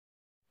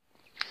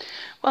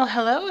Well,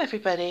 hello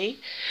everybody.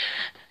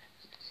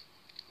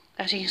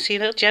 As you can see,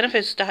 little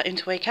Jennifer's starting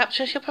to wake up,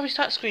 so she'll probably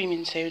start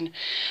screaming soon.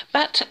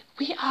 But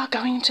we are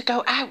going to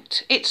go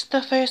out. It's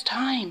the first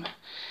time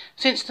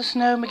since the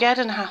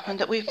Snowmageddon happened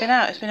that we've been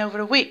out. It's been over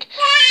a week.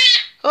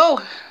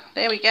 Oh,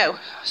 there we go.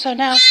 So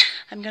now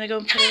I'm going to go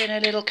and put her in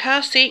a little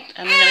car seat,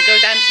 and we're going to go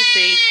down to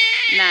see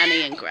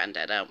Nanny and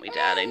Grandad, aren't we,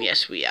 darling?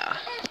 Yes, we are.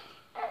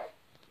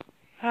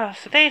 Oh,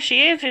 so there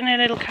she is in her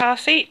little car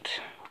seat.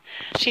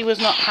 She was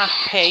not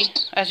happy,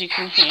 as you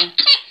can hear.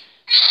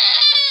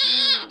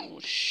 Ooh,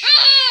 shh.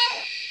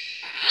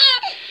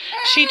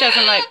 She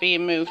doesn't like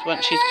being moved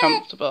once she's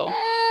comfortable.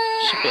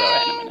 She'll be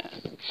alright in a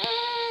minute.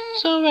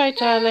 It's alright,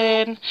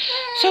 darling.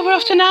 So we're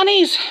off to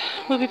Nanny's.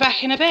 We'll be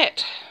back in a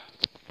bit.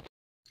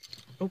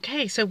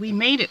 Okay, so we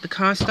made it. The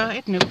car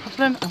started, no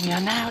problem. And we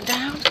are now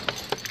down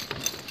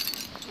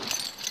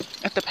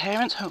at the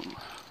parents' home.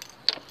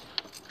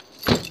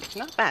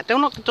 Not bad.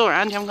 Don't lock the door,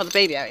 and you haven't got the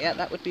baby out yet.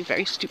 That would be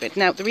very stupid.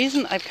 Now, the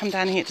reason I've come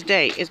down here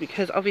today is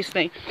because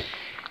obviously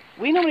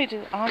we normally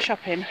do our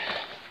shopping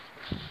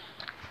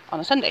on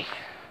a Sunday.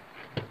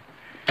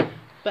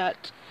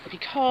 But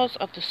because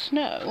of the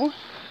snow,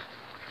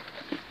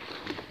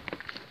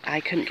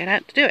 I couldn't get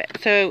out to do it.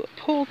 So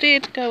Paul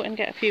did go and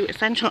get a few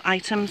essential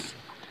items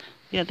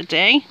the other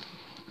day.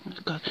 Oh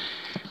God,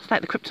 it's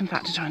like the Krypton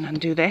Factor trying to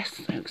undo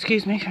this. So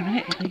excuse me for a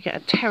minute, you get a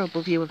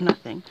terrible view of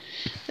nothing.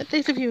 But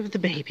there's a view of the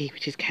baby,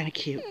 which is kind of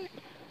cute.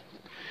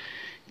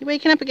 You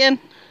waking up again?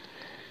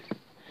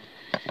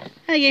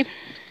 How are you?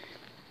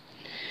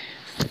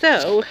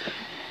 So,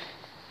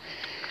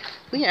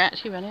 we are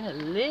actually running a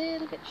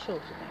little bit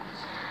short of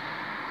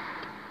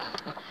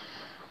things.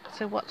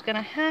 So what's going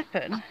to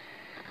happen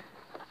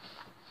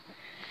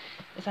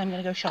is I'm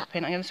going to go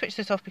shopping. I'm going to switch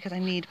this off because I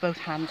need both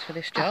hands for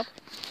this job.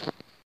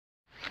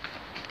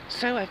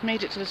 So I've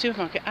made it to the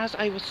supermarket. As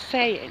I was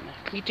saying,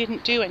 we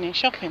didn't do any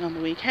shopping on the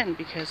weekend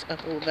because of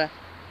all the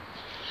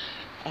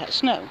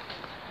snow,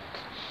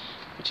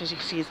 which as you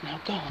can see is now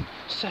gone.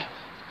 So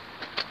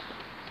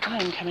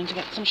I'm coming to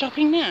get some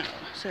shopping now.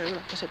 So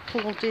like I said,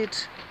 Paul did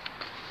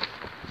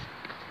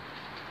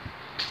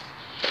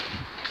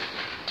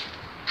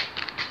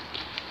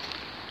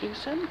do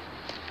some.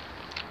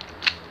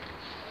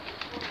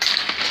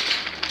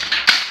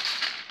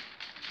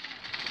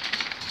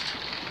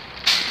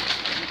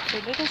 So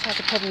Lidl's has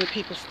a problem with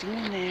people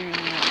stealing their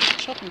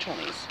shopping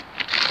trolleys.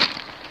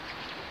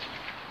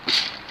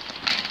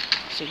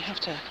 So you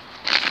have to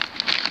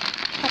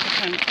proper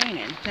time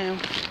cleaning. Now,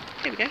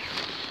 here we go.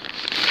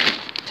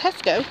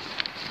 Tesco,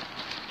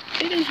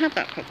 they don't have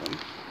that problem.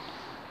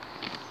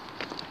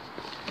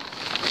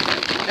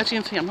 As you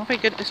can see, I'm not very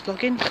good at this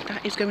vlogging, but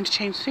that is going to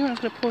change soon. I'm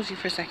going to pause you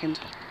for a second.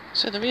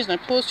 So the reason I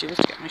paused you was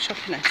to get my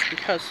shopping list,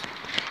 because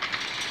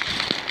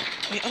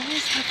we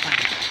always have one.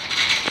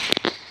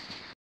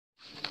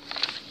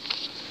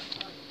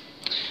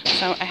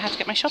 So I had to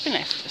get my shopping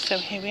list. So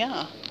here we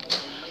are,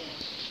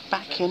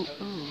 back in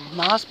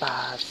Mars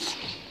bars.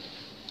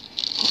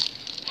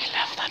 I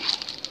love them.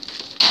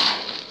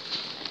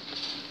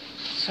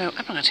 So I'm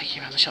not going to take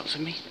you around the shops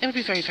with me. It would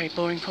be very, very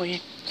boring for you.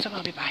 So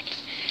I'll be back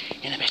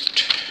in a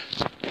bit.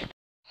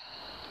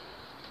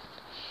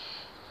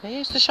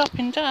 There's the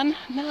shopping done.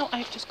 Now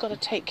I've just got to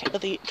take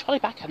the trolley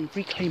back and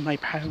reclaim my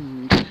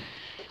pound.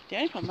 The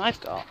only problem I've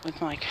got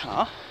with my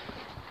car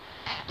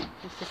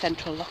is the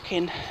central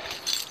lock-in.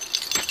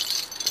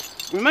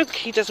 Remote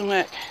key doesn't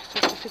work, so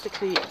I have to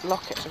physically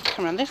lock it. So I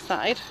come around this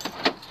side,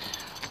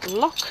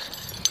 lock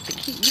the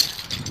key,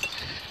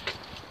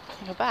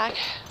 go back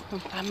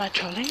and find my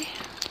trolley,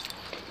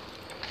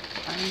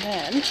 and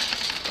then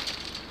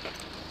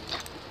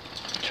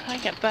try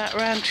and get back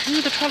around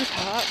to the trolley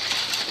park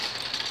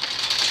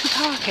to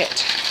park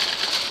it.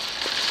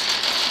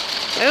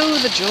 Oh,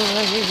 the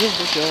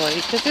joy,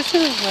 because this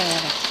is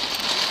where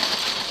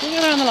we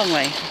go around the long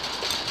way.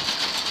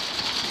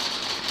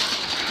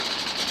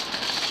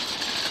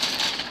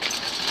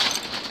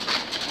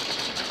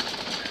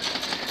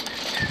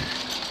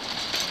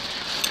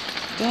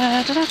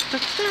 Da, da, da, da,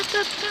 da,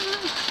 da.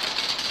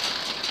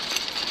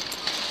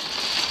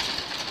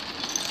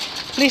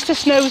 At least the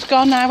snow's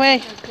gone now,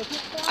 eh?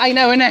 I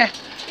know, innit?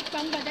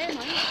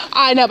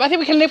 I know, but I think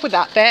we can live with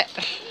that bit.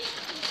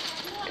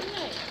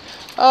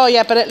 Oh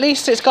yeah, but at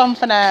least it's gone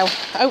for now.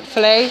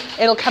 Hopefully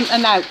it'll come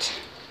and out.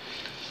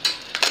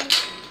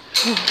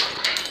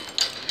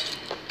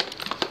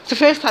 It's the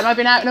first time I've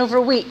been out in over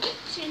a week.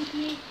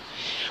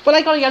 Well,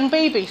 I got a young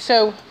baby,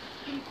 so...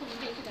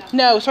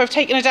 No, so I've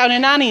taken her down to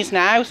Nanny's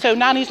now, so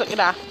Nanny's looking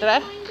after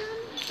her.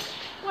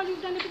 Well, you've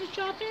done a bit of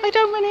shopping? I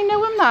don't really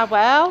know him that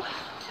well.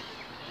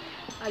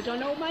 I don't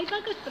know my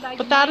bucket, but I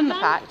But that and the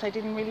fact I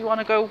didn't really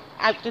want to go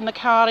out in the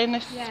car in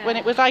this when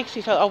it was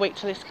icy, so I'll wait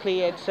till it's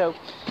cleared. So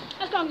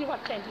as long as you've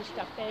got plenty of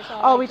stuff there.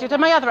 Oh, we did.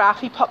 And my other half,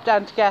 he popped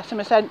down to get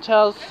some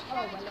essentials. Oh,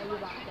 well, there you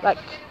are. Like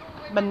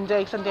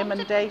Sunday,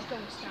 Monday.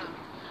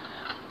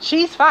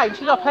 She's fine,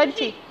 she's got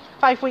plenty.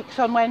 5 weeks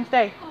on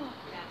Wednesday. Oh,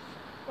 yes.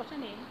 What's her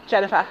name?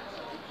 Jennifer.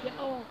 Yeah,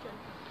 oh,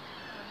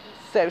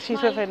 Jennifer. So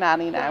she's with her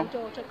nanny now. My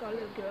daughter got a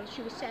little girl.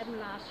 She was 7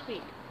 last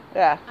week.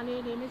 Yeah. And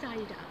her name is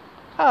Ida. Ida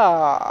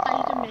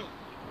Oh. May.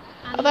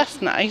 And Oh, that's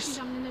she's nice.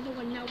 having another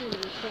one now in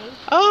April.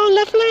 Oh,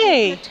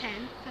 lovely. The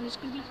 10th, and it's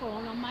going to be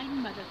born on my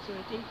mother's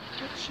birthday,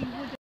 which she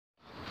would.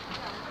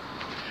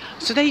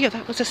 So there you go,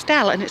 that was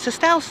Estelle, and it's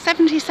Estelle's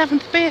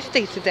 77th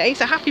birthday today,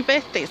 so happy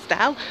birthday,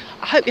 Estelle.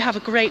 I hope you have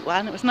a great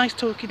one. It was nice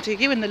talking to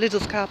you in the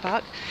Lidl's car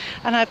park,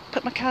 and I've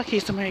put my car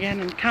keys somewhere again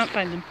and can't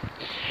find them.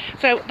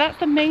 So that's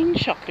the main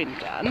shopping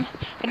done,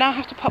 but now I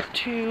have to pop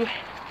to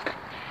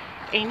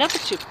another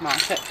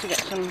supermarket to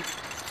get some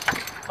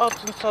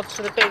odds and sods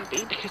for the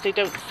baby, because they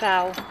don't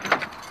sell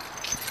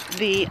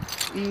the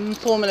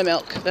formula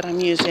milk that I'm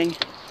using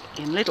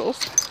in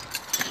Lidl's.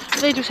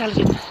 They do sell it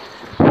in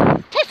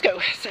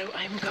Tesco, so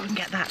I will go and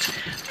get that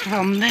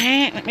from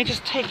there. Let me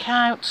just take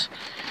out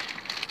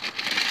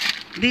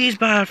these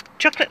bar of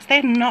chocolates.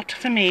 They're not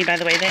for me, by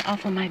the way, they are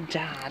for my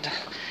dad.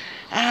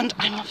 And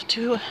I'm off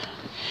to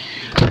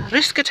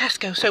Risca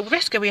Tesco. So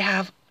Risca, we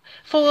have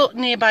 4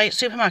 nearby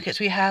supermarkets.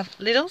 We have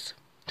Lidl's,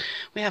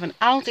 we have an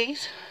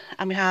Aldi's,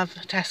 and we have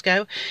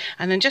Tesco,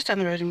 and then just down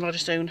the road in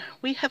Rogerstone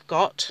we have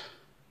got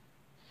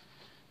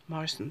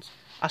Morrison's.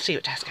 I'll see you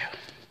at Tesco.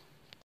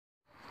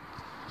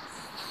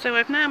 So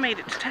I've now made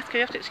it to Tesco. You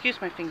have to excuse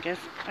my fingers,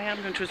 I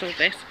am going to resolve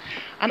this.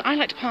 And I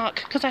like to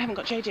park, because I haven't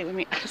got JJ with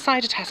me, at the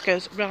side of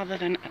Tesco's rather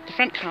than at the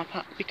front car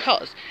park,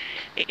 because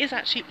it is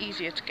actually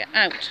easier to get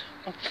out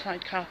of the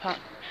side car park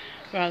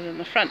rather than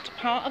the front.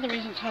 Part of the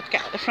reason it's hard to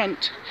get at the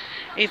front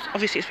is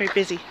obviously it's very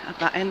busy at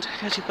that end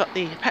because you've got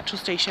the petrol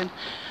station,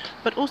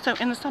 but also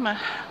in the summer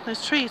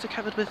those trees are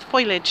covered with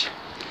foliage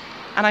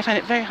and I find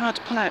it very hard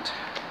to pull out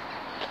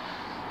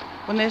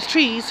when there's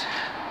trees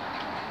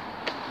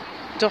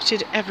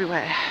dotted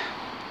everywhere.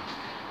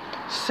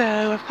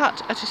 So I've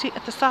parked, as you see,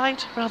 at the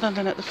side rather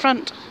than at the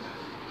front,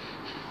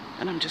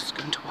 and I'm just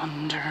going to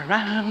wander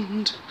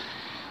around.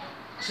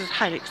 This is a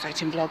highly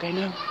exciting vlog, I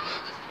know,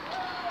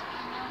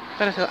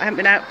 but I thought I haven't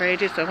been out for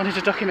ages, so I wanted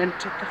to document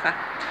the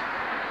fact.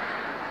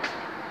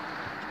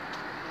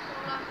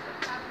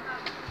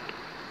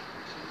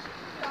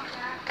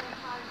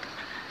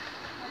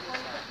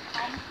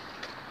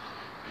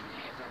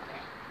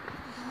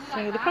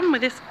 So the problem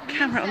with this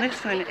camera on this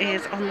phone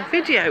is on the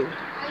video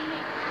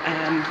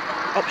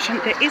option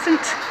there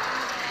isn't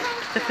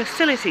the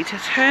facility to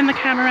turn the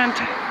camera around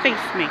to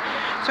face me.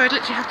 So I'd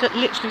literally have to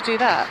do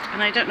that,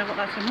 and I don't know what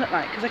that's going to look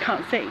like because I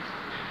can't see.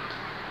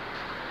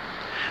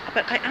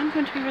 But I am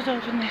going to be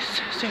resolving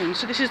this soon.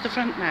 So this is the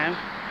front now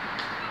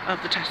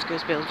of the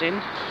Tesco's building.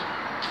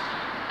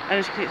 And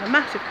as you can see, it's a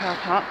massive car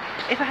park.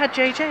 If I had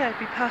JJ, I'd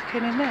be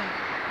parking in there,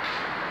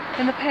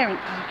 in the parent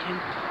parking.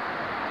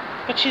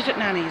 But she's at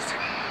Nanny's,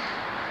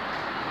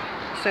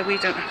 so we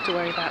don't have to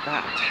worry about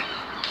that.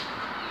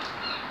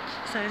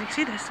 So as you can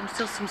see, there's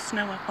still some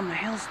snow up on the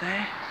hills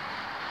there.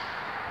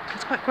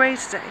 It's quite grey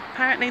today.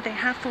 Apparently they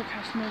have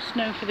forecast more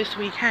snow for this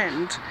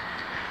weekend,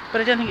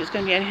 but I don't think it's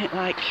going to be anything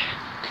like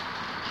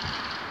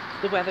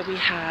the weather we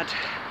had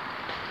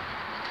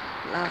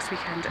last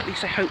weekend. At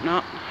least I hope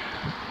not.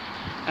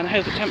 And I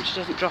hope the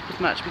temperature doesn't drop as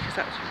much because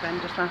that was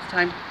horrendous last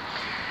time.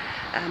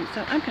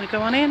 So I'm going to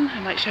go on in. I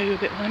might show you a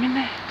bit while I'm in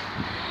there.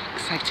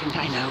 Exciting,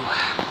 I know.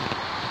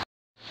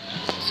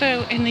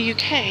 So in the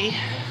UK,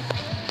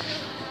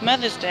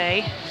 Mother's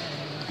Day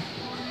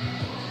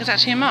is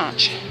actually in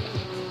March.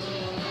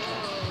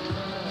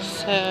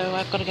 So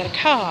I've got to get a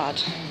card.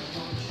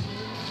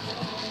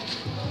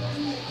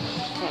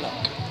 Have a look.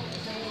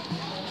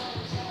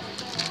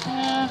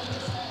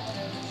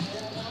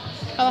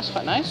 Oh, that's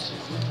quite nice.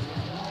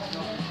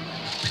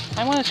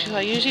 I'm one of the people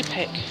I usually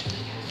pick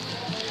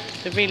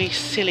the really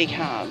silly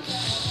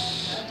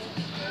cards.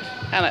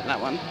 I like that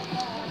one.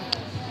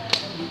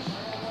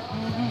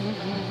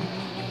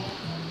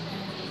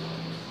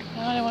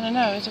 What I want to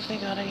know is if they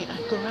got a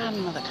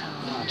grandmother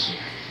card.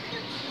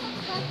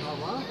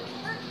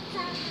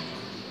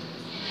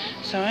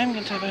 So I'm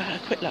going to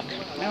have a quick look.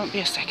 There won't be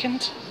a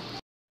second.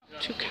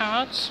 2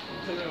 cards.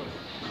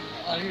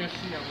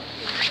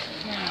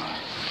 Now,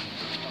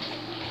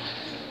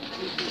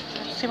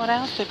 let's see what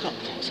else they've got.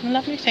 Some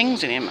lovely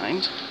things in here,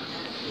 mind.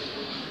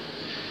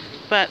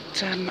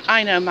 But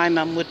I know my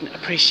mum wouldn't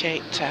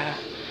appreciate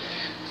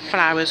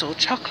flowers or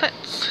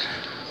chocolates,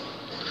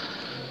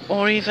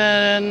 or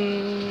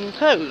even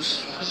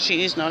clothes, because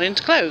she's not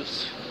into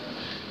clothes.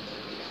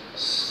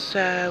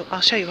 So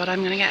I'll show you what I'm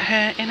going to get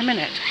her in a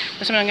minute.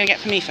 That's what I'm going to get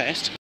for me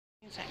first.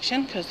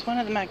 Section, because one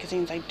of the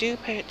magazines I do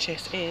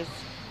purchase is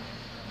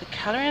the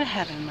Colour in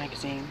Heaven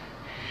magazine,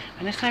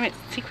 and this time it's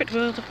Secret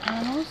World of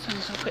Animals. So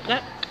let's have a quick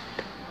look.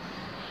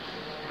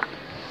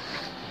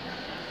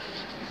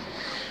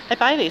 I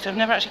buy these, I've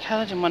never actually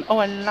coloured in one. Oh,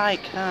 I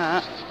like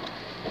that.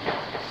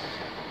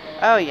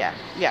 Oh yeah,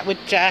 we're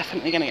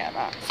definitely going to get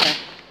that. So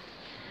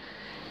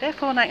they're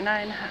 $4.99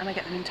 and I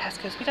get them in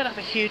Tesco's. We don't have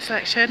a huge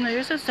selection. There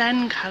is a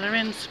Zen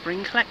colouring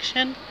spring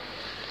collection.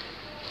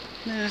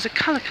 There's a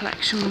colour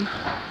collection.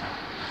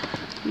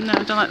 No,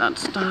 I don't like that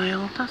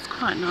style. That's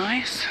quite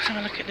nice. Let's have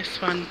a look at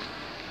this one.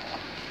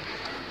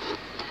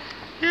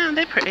 Yeah,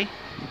 they're pretty.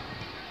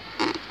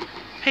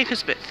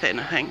 Paper's a bit thin,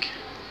 I think.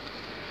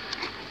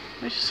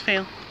 I just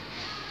feel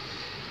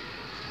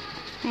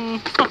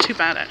it's not too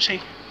bad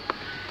actually.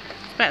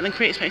 It's better than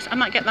Create Space. I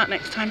might get that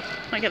next time.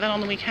 Might get that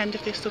on the weekend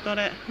if they've still got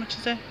it. How much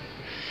is it?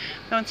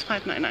 That one's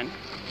 $5.99.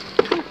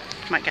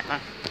 Might get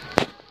that.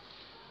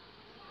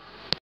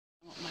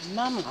 What my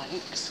mum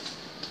likes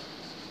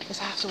is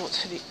I have to walk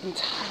to the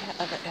entire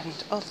other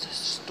end of the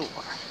store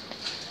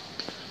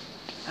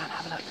and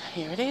have a look.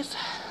 Here it is.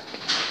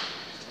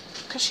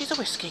 Because she's a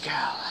whiskey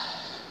girl.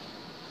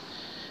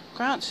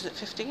 Grant's is at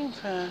 15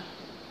 for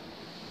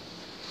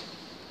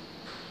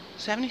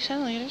 70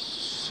 centilitres,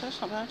 so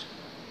that's not bad.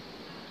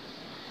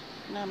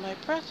 Now my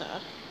brother,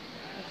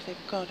 if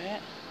they've got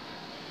it,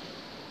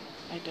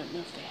 I don't know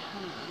if they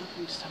have,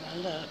 I'm just having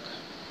a look.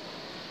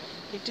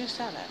 They do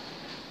sell it,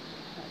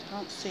 I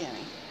can't see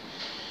any.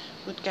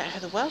 Would get her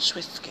the Welsh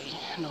whiskey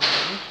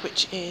normally,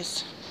 which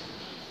is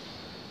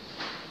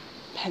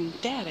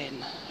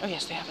Penderyn. Oh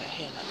yes, they have it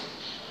here look,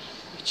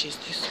 which is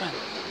this one.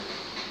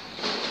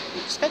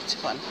 The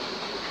expensive one.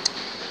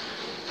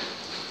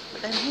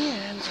 But then he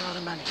earns a lot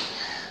of money.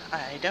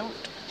 I don't,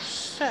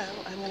 so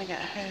I'm going to get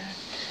her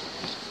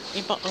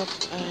a bottle of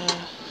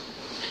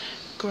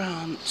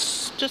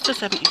Grant's, just a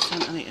 70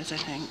 centilitres I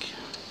think.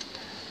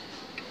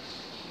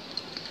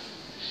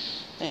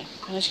 There,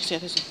 and as you can see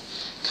there's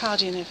a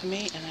cardigan there for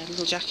me and a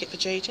little jacket for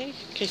JJ in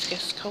case it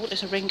gets cold.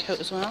 There's a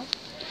raincoat as well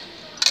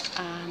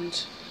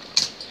and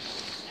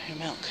her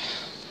milk.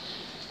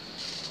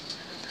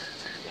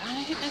 And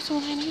I think that's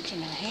all I need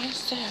from in here,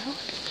 so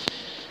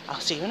I'll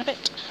see you in a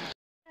bit.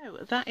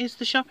 So that is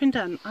the shopping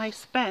done. I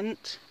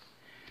spent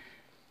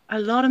a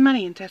lot of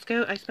money in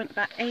Tesco. I spent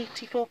about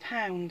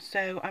 £84,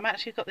 so I'm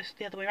actually got this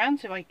the other way around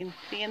so I can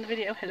be in the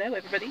video. Hello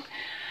everybody.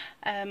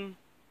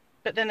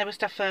 But then there was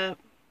stuff for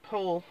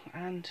Paul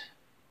and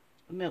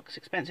the milk's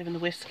expensive and the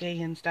whiskey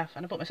and stuff,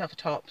 and I bought myself a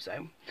top,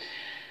 so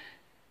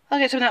I'll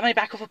get some of that money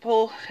back off of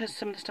Paul because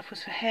some of the stuff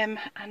was for him.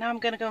 And now I'm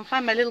going to go and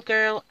find my little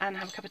girl and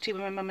have a cup of tea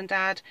with my mum and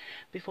dad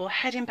before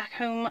heading back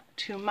home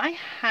to my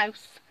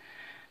house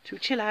to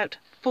chill out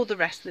for the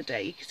rest of the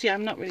day. See,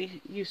 I'm not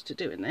really used to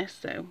doing this,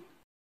 so.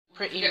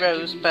 Pretty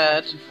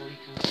rosebud.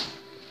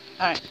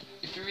 Alright.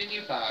 If they're in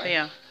your bag,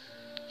 Yeah.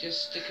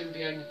 just stick them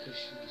behind the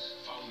cushions.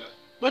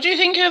 What do you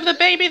think of the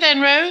baby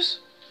then, Rose?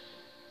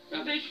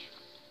 Rubbish.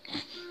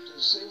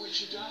 Say when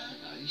she died?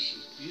 No,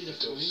 she's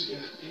beautiful, isn't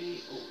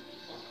she? Oh,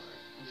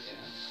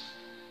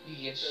 yeah.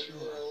 Yes, sure.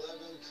 February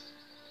 11th,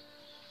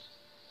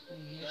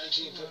 Yes,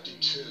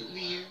 1952.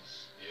 Weird.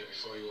 Yeah,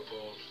 before you were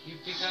born. You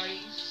big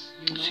eyes.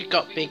 You She long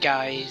got feet, big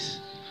eyes.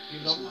 You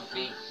long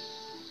feet.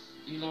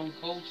 You long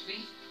cold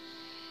feet.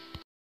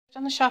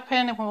 Done the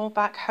shopping and we're all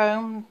back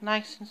home,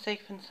 nice and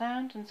safe and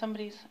sound, and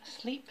somebody's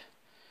asleep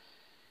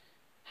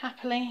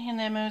happily in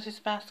their Moses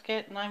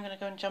basket, and I'm going to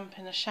go and jump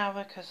in the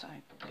shower because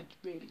I could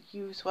really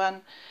use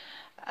one.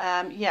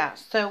 Yeah,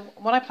 so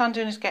what I plan on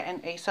doing is getting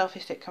a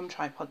selfie stick cum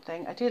tripod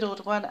thing. I did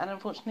order one and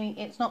unfortunately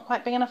it's not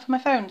quite big enough for my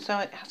phone, so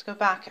it has to go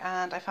back,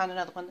 and I found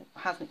another one that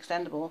has an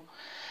extendable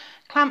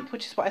clamp,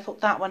 which is what I thought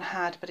that one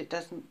had, but it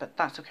doesn't. But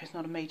that's okay, it's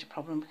not a major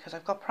problem because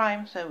I've got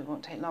Prime, so it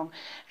won't take long.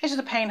 It's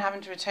just a pain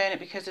having to return it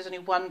because there's only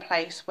one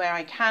place where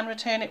I can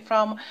return it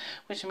from,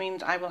 which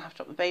means I will have to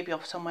drop the baby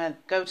off somewhere,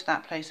 go to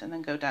that place and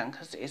then go down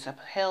because it is up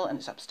a hill and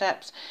it's up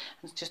steps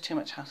and it's just too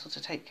much hassle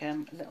to take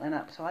little one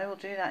up. So I will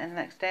do that in the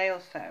next day or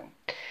so.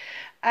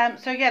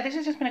 So yeah, this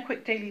has just been a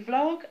quick daily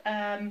vlog.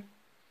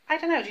 I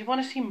don't know, do you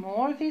want to see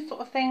more of these sort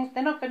of things?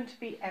 They're not going to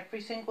be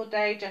every single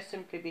day, just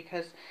simply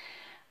because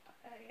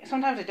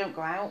sometimes I don't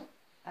go out,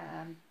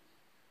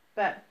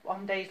 but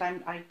on days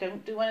I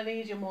don't do one of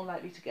these, you're more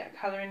likely to get a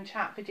colouring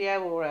chat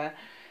video or a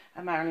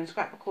Marilyn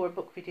scrapbook or a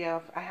book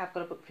video. I have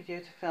got a book video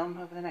to film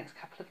over the next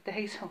couple of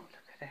days. Oh,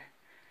 look at her.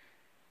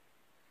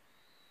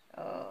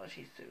 Oh,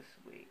 she's so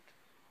sweet.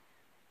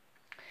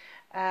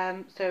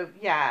 So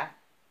yeah,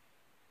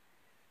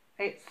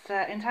 it's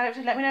entirely up to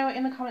you. Let me know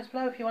in the comments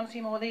below if you want to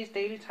see more of these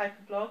daily type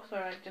of vlogs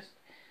where I just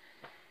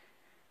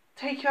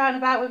take you out and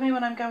about with me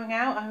when I'm going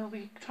out. I will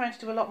be trying to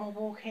do a lot more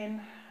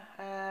walking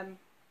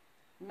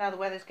now the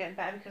weather's getting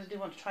better, because I do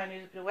want to try and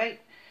lose a bit of weight.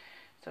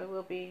 So I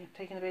will be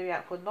taking the baby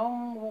out for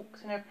long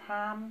walks in her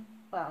pram,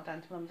 well,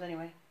 down to mum's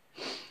anyway.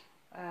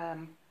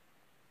 So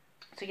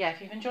yeah,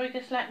 if you've enjoyed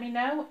this, let me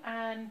know,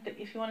 and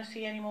if you want to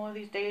see any more of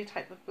these daily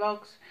type of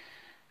vlogs.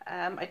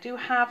 I do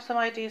have some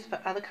ideas for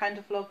other kind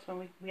of vlogs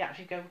when we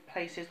actually go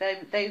places.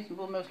 They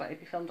will most likely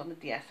be filmed on the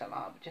DSLR,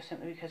 but just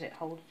simply because it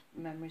holds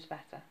memories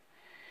better.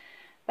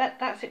 But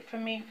that's it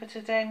from me for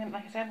today.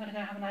 Like I said, I'm going to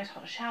go have a nice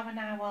hot shower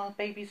now while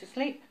baby's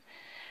asleep.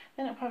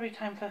 Then it'll probably be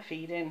time for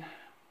feeding.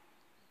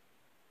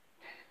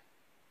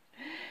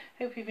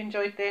 Hope you've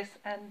enjoyed this,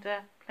 and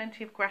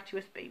plenty of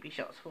gratuitous baby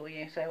shots for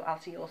you. So I'll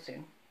see you all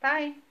soon.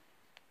 Bye!